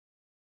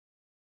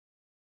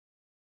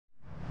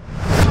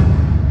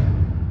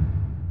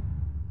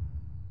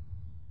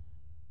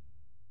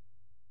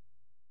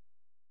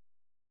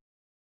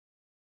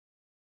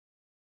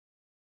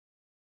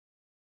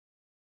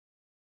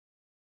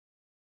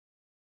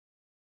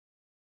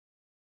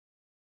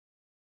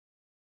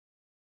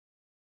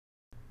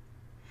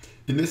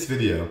In this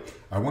video,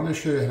 I want to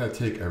show you how to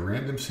take a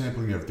random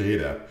sampling of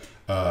data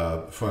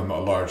from a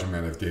large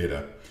amount of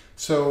data.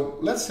 So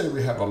let's say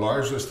we have a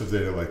large list of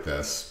data like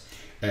this,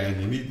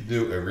 and you need to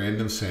do a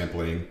random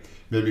sampling,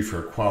 maybe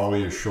for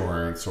quality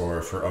assurance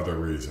or for other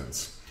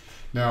reasons.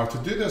 Now to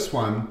do this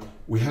one,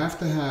 we have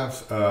to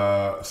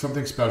have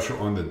something special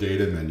on the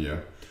data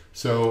menu.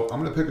 So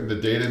I'm going to pick up the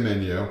data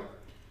menu,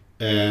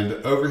 and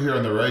over here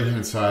on the right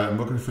hand side, I'm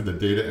looking for the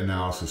data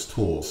analysis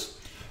tools.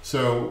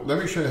 So let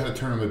me show you how to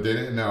turn on the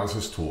data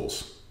analysis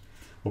tools.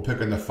 We'll pick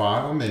on the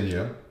file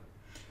menu,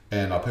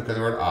 and I'll pick on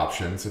the word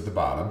options at the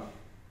bottom.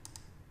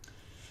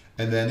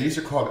 And then these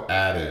are called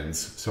add-ins.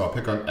 So I'll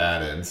pick on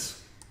add-ins.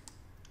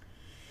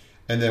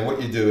 And then what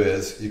you do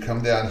is you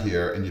come down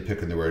here and you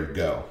pick on the word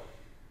go.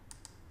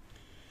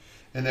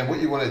 And then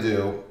what you want to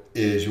do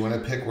is you want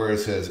to pick where it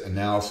says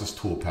analysis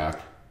tool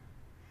pack,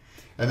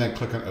 and then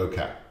click on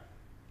OK.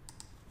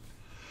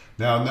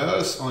 Now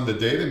notice on the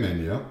data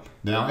menu,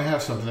 now I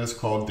have something that's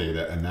called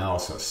data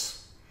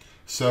analysis.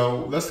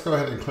 So let's go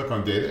ahead and click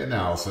on data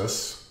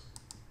analysis,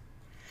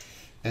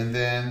 and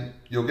then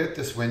you'll get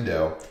this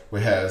window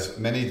which has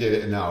many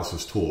data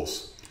analysis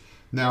tools.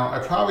 Now I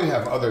probably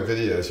have other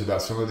videos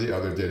about some of the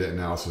other data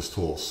analysis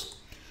tools,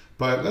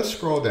 but let's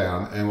scroll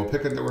down and we'll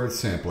pick on the word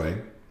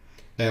sampling,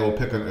 and we'll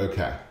pick on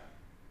OK.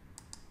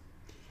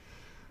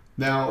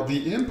 Now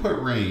the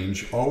input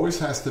range always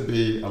has to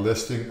be a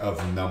listing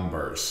of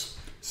numbers.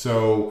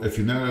 So if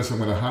you notice, I'm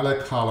going to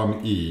highlight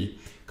column E.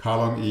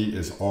 Column E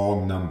is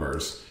all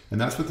numbers, and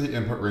that's what the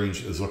input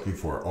range is looking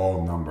for,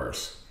 all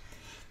numbers.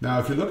 Now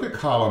if you look at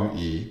column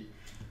E,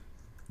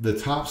 the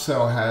top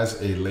cell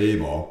has a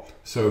label,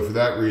 so for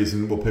that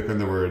reason we'll pick on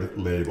the word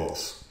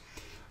labels.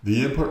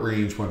 The input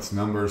range wants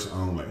numbers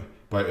only,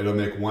 but it'll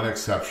make one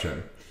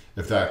exception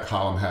if that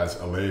column has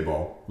a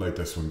label like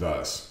this one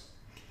does.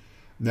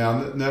 Now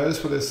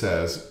notice what it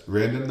says,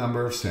 random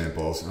number of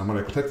samples, and I'm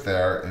going to click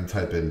there and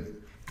type in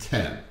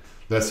 10.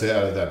 Let's say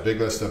out of that big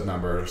list of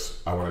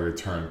numbers, I want to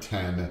return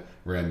 10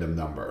 random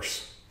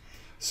numbers.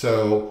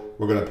 So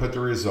we're going to put the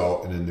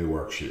result in a new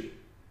worksheet.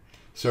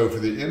 So for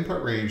the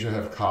input range, I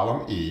have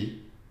column E.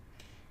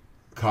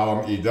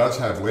 Column E does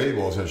have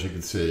labels, as you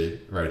can see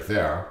right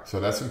there. So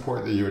that's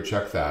important that you would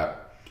check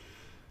that.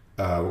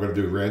 We're going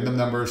to do random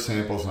number of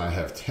samples, and I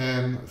have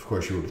 10. Of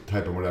course, you would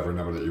type in whatever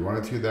number that you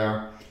wanted to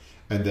there.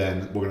 And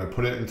then we're going to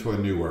put it into a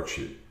new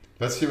worksheet.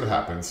 Let's see what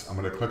happens. I'm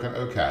going to click on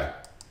OK.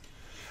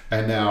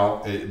 And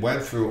now it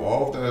went through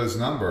all of those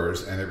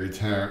numbers and it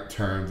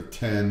returned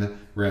 10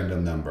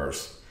 random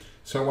numbers.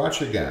 So watch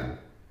again.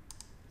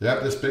 You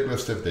have this big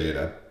list of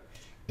data.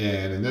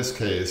 And in this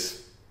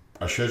case,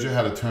 I showed you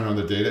how to turn on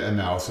the data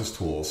analysis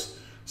tools.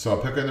 So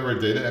I'll pick on the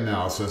word data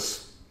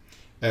analysis,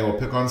 and we'll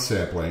pick on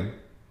sampling.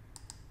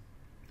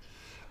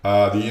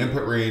 The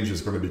input range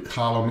is going to be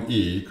column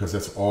E because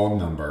that's all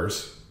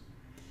numbers.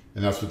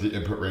 And that's what the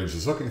input range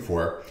is looking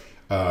for.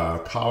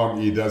 Column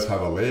E does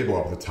have a label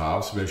up at the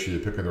top, so make sure you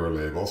pick on the word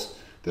labels.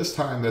 This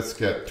time, let's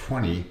get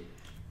 20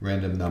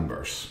 random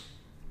numbers.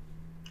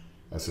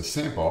 That's a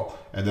sample,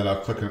 and then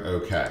I'll click on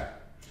OK.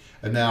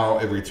 And now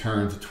it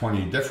returned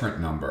 20 different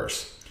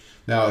numbers.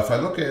 Now, if I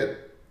look at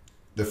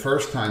the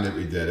first time that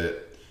we did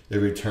it, it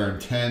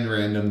returned 10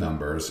 random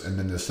numbers, and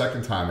then the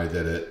second time I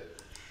did it,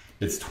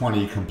 it's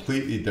 20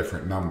 completely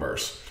different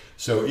numbers.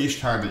 So each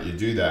time that you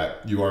do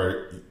that, you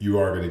are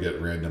going to get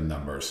random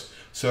numbers.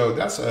 So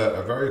that's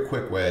a very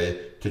quick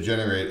way to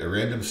generate a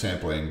random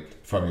sampling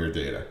from your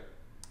data.